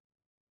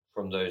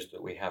from those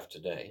that we have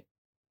today.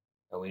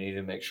 And we need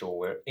to make sure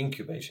we're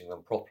incubating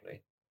them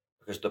properly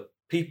because the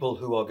people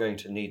who are going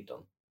to need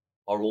them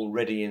are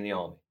already in the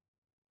army.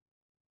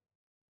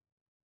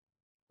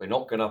 We're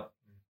not going to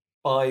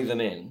buy them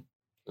in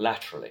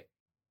laterally.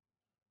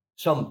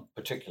 Some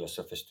particular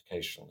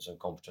sophistications and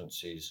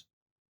competencies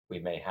we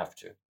may have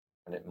to,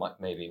 and it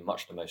may be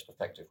much the most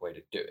effective way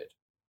to do it.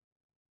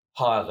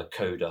 Hire the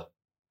coder,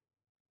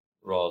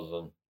 rather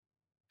than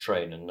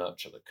train and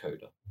nurture the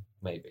coder,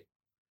 maybe.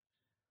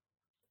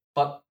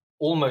 But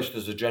almost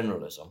as a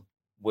generalism,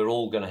 we're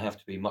all going to have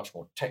to be much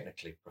more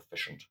technically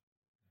proficient.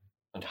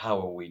 And how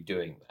are we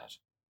doing that?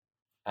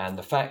 And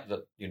the fact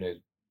that,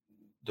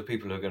 the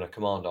people who are going to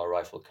command our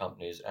rifle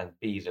companies and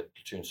be the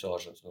platoon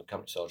sergeants and the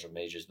company sergeant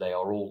majors, they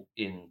are all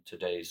in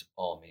today's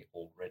army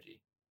already.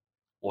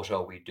 What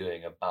are we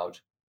doing about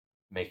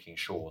making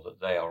sure that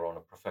they are on a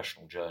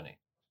professional journey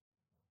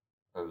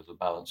over the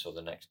balance of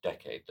the next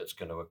decade that's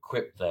going to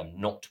equip them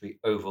not to be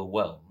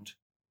overwhelmed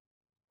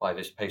by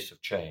this pace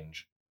of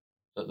change,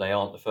 that they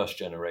aren't the first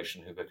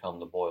generation who become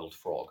the boiled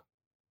frog,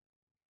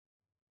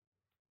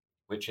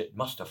 which it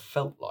must have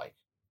felt like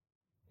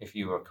if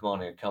you were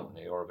commanding a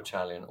company or a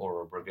battalion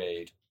or a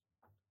brigade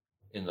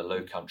in the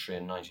Low Country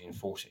in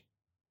 1940.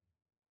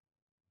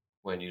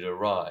 When you'd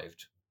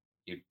arrived,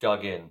 you'd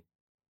dug in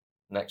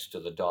next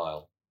to the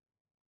dial.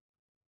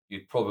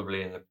 You'd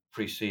probably, in the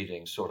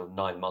preceding sort of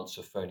 9 months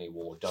of phony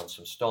war, done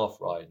some staff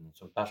ride and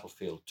some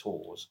battlefield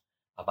tours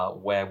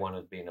about where one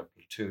had been a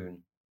platoon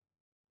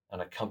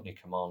and a company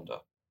commander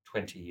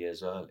 20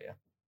 years earlier.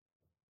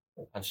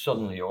 And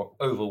suddenly you're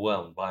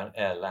overwhelmed by an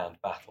air-land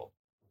battle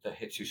that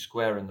hits you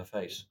square in the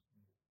face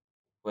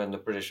when the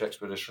British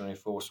Expeditionary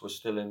Force was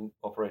still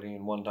operating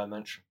in one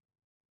dimension.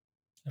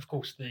 Of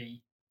course, the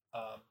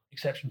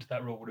exception to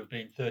that rule would have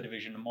been 3rd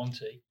Division and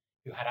Monty,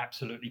 who had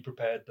absolutely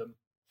prepared them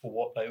for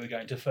what they were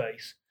going to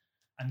face,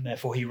 and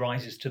therefore he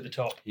rises to the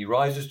top. He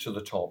rises to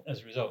the top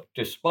as a result,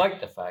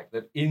 despite the fact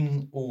that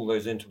in all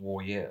those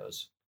interwar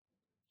years,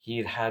 he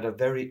had had a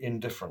very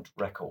indifferent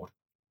record,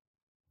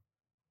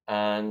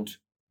 and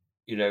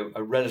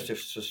a relative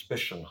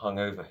suspicion hung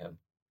over him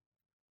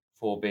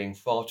for being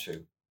far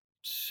too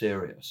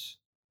serious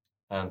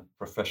and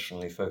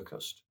professionally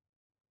focused,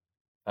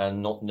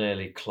 and not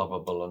nearly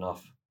clubbable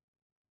enough,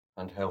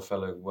 and hail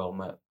fellow well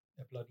met.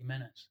 A bloody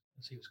menace,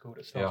 as he was called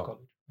at Staff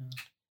College. Yeah.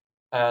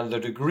 And the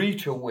degree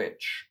to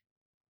which,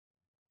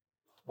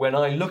 when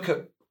I look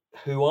at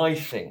who I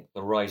think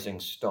the rising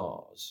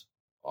stars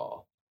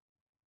are,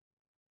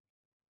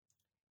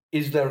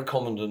 is there a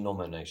common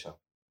denominator?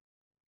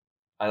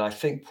 And I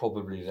think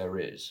probably there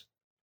is,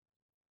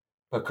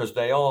 because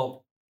they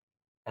are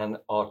and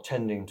are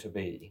tending to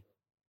be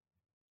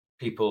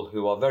people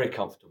who are very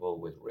comfortable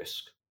with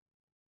risk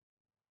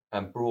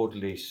and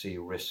broadly see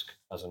risk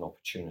as an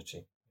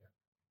opportunity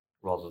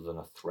rather than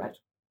a threat.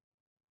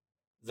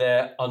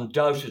 They're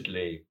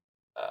undoubtedly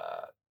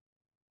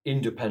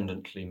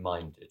independently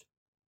minded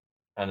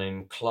and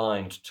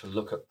inclined to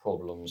look at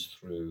problems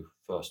through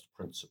first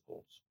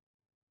principles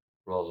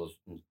rather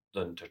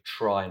than to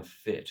try and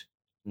fit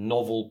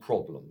novel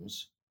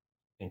problems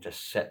into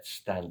set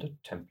standard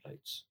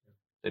templates.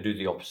 They do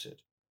the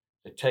opposite.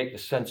 They take the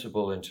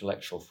sensible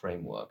intellectual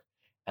framework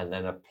and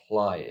then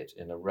apply it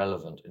in a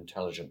relevant,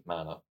 intelligent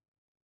manner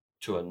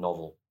to a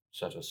novel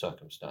set of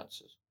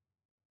circumstances.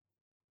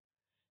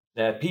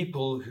 They're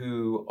people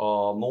who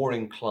are more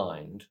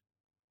inclined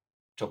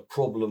to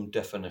problem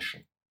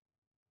definition,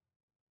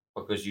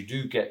 because you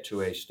do get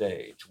to a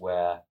stage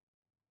where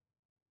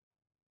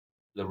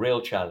the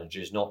real challenge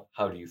is not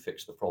how do you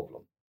fix the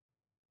problem,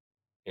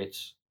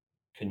 it's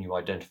can you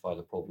identify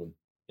the problem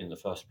in the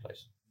first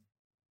place.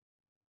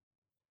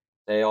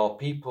 They are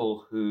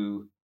people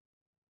who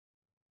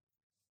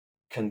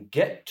can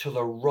get to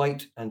the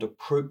right and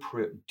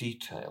appropriate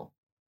detail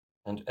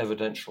and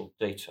evidential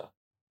data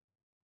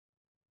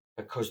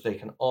because they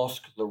can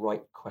ask the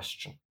right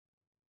question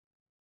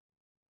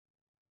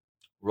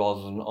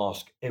rather than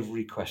ask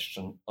every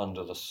question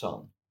under the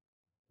sun,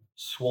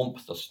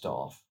 swamp the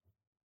staff,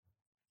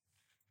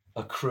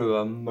 accrue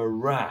a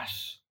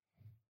morass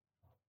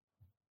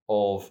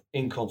of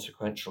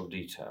inconsequential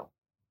detail,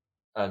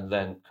 and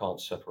then can't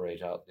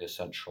separate out the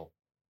essential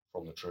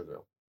from the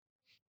trivial.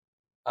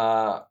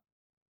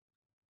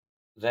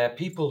 They're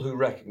people who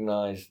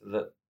recognize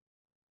that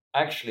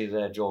actually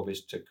their job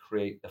is to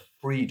create the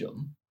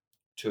freedom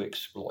to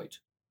exploit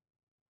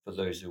for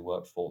those who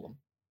work for them.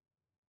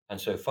 And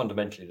so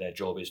fundamentally their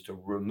job is to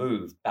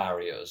remove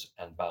barriers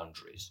and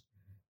boundaries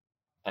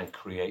and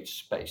create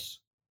space.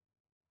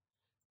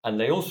 And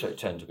they also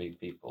tend to be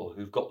people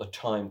who've got the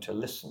time to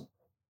listen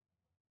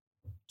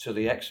to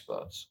the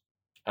experts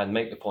and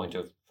make the point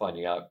of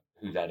finding out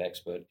who that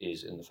expert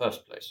is in the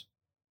first place.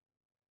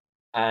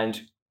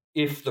 And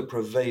if the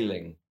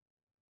prevailing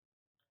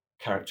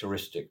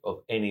characteristic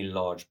of any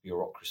large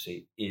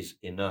bureaucracy is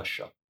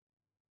inertia,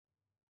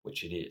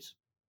 which it is,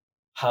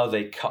 how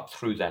they cut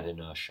through that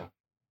inertia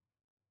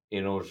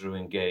in order to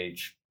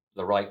engage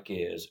the right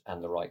gears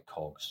and the right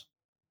cogs.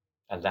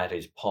 And that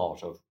is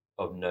part of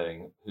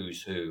knowing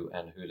who's who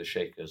and who the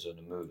shakers and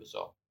the movers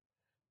are.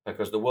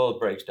 Because the world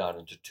breaks down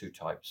into two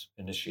types,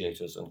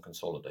 initiators and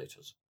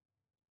consolidators.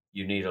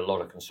 You need a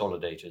lot of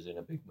consolidators in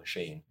a big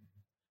machine,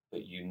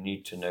 but you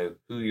need to know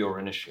who your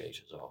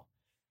initiators are.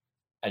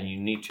 And you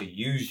need to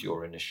use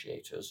your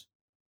initiators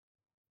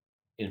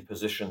in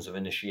positions of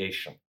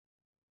initiation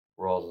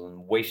rather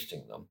than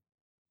wasting them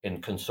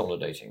in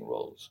consolidating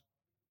roles,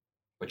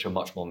 which are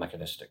much more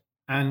mechanistic.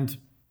 And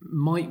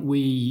Might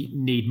we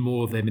need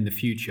more of them in the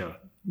future,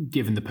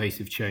 given the pace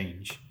of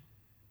change?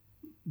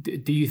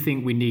 Do you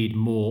think we need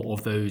more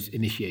of those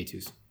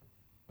initiators?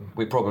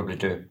 We probably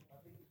do.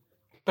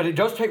 But it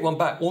does take one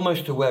back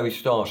almost to where we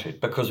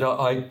started, because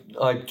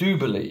I do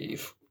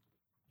believe,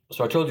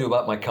 so I told you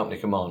about my company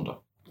commander,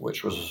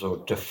 which was a sort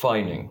of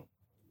defining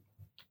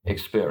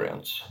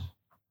experience.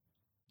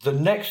 The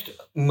next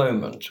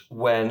moment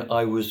when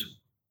I was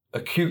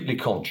acutely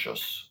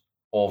conscious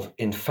of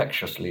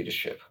infectious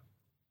leadership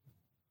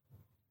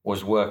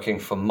was working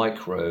for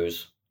Mike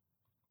Rose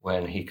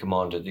when he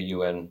commanded the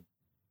UN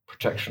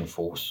Protection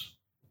Force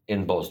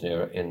in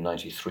Bosnia in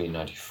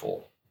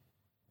 93-94.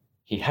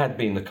 He had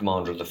been the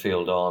commander of the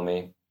field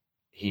army.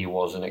 He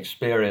was an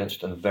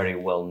experienced and very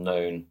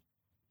well-known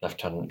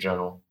lieutenant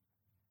general.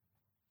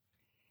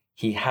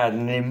 He had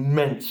an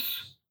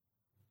immense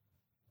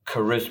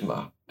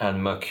charisma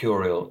and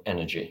mercurial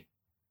energy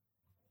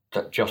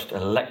that just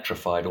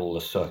electrified all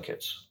the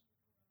circuits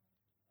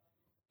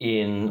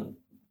in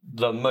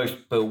the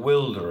most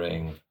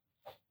bewildering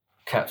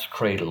cat's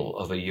cradle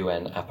of a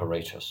UN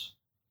apparatus.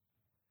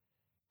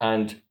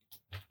 And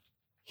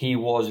he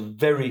was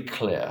very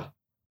clear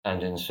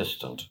and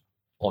insistent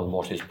on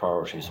what his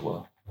priorities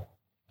were.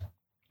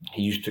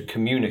 He used to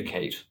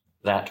communicate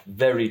that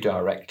very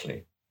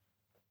directly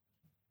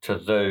to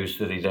those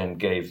that he then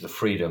gave the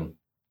freedom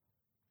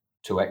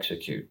to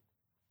execute.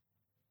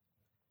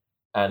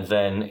 And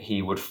then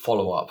he would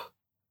follow up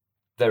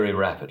very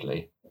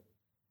rapidly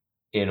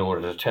in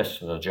order to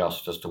test and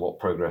adjust as to what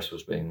progress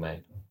was being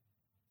made.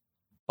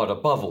 But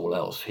above all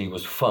else, he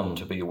was fun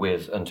to be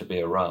with and to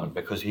be around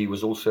because he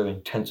was also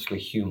intensely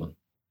human.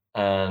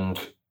 And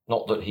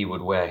not that he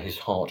would wear his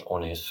heart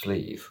on his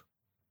sleeve,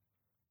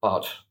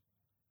 but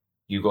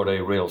you got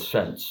a real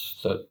sense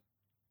that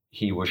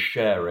he was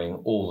sharing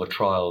all the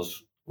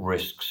trials,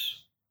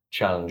 risks,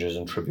 challenges,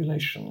 and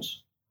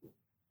tribulations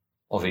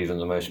of even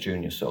the most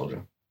junior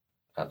soldier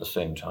at the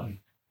same time.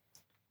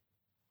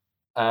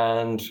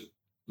 And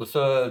the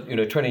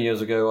third, 20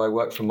 years ago, I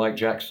worked for Mike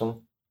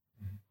Jackson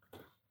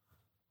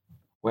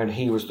when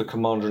he was the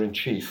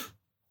commander-in-chief.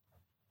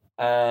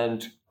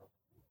 And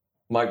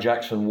Mike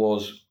Jackson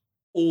was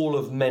all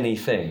of many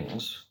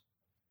things,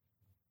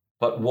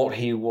 but what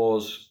he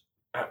was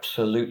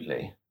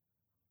absolutely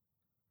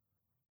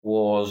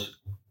was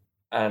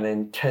an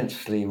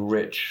intensely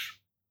rich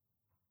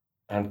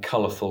and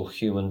colourful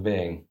human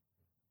being.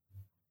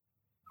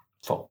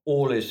 For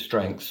all his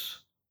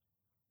strengths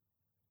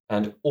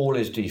and all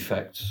his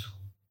defects,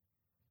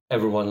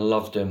 everyone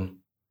loved him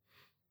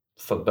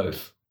for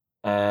both.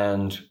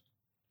 And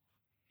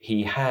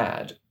he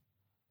had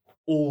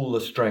all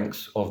the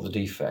strengths of the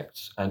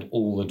defects and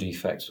all the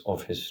defects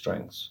of his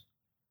strengths.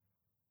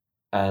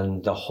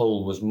 And the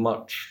whole was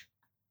much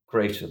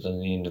greater than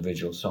the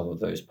individual sum of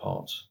those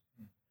parts.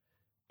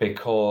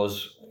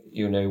 Because,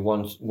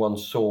 one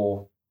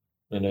saw,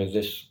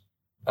 this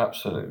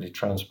absolutely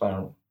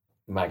transparent,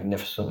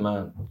 magnificent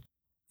man.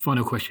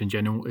 Final question,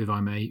 General, if I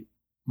may.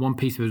 One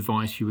piece of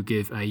advice you would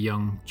give a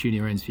young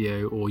junior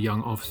NCO or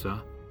young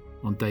officer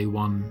on day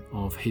one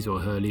of his or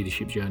her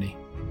leadership journey,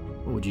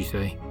 what would you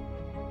say?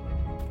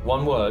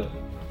 One word: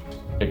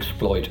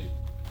 exploit.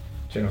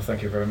 General,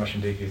 thank you very much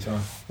indeed for your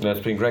time.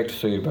 It's been great to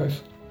see you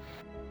both.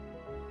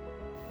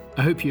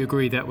 I hope you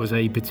agree that was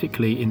a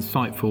particularly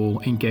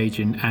insightful,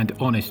 engaging and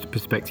honest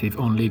perspective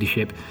on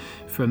leadership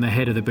from the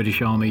head of the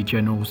British Army,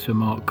 General Sir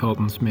Mark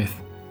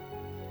Carleton-Smith.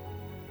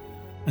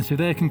 And so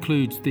there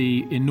concludes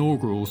the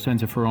inaugural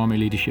Centre for Army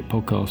Leadership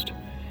podcast.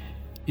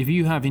 If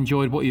you have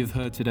enjoyed what you've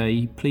heard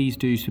today, please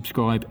do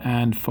subscribe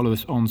and follow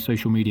us on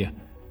social media.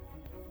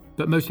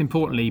 But most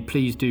importantly,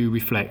 please do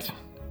reflect.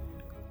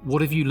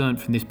 What have you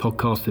learned from this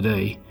podcast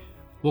today?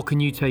 What can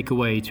you take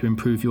away to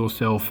improve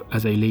yourself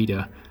as a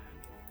leader?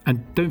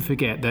 And don't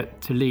forget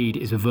that to lead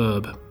is a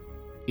verb.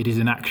 It is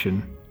an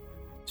action.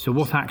 So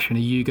what action are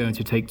you going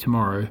to take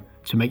tomorrow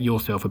to make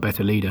yourself a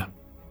better leader?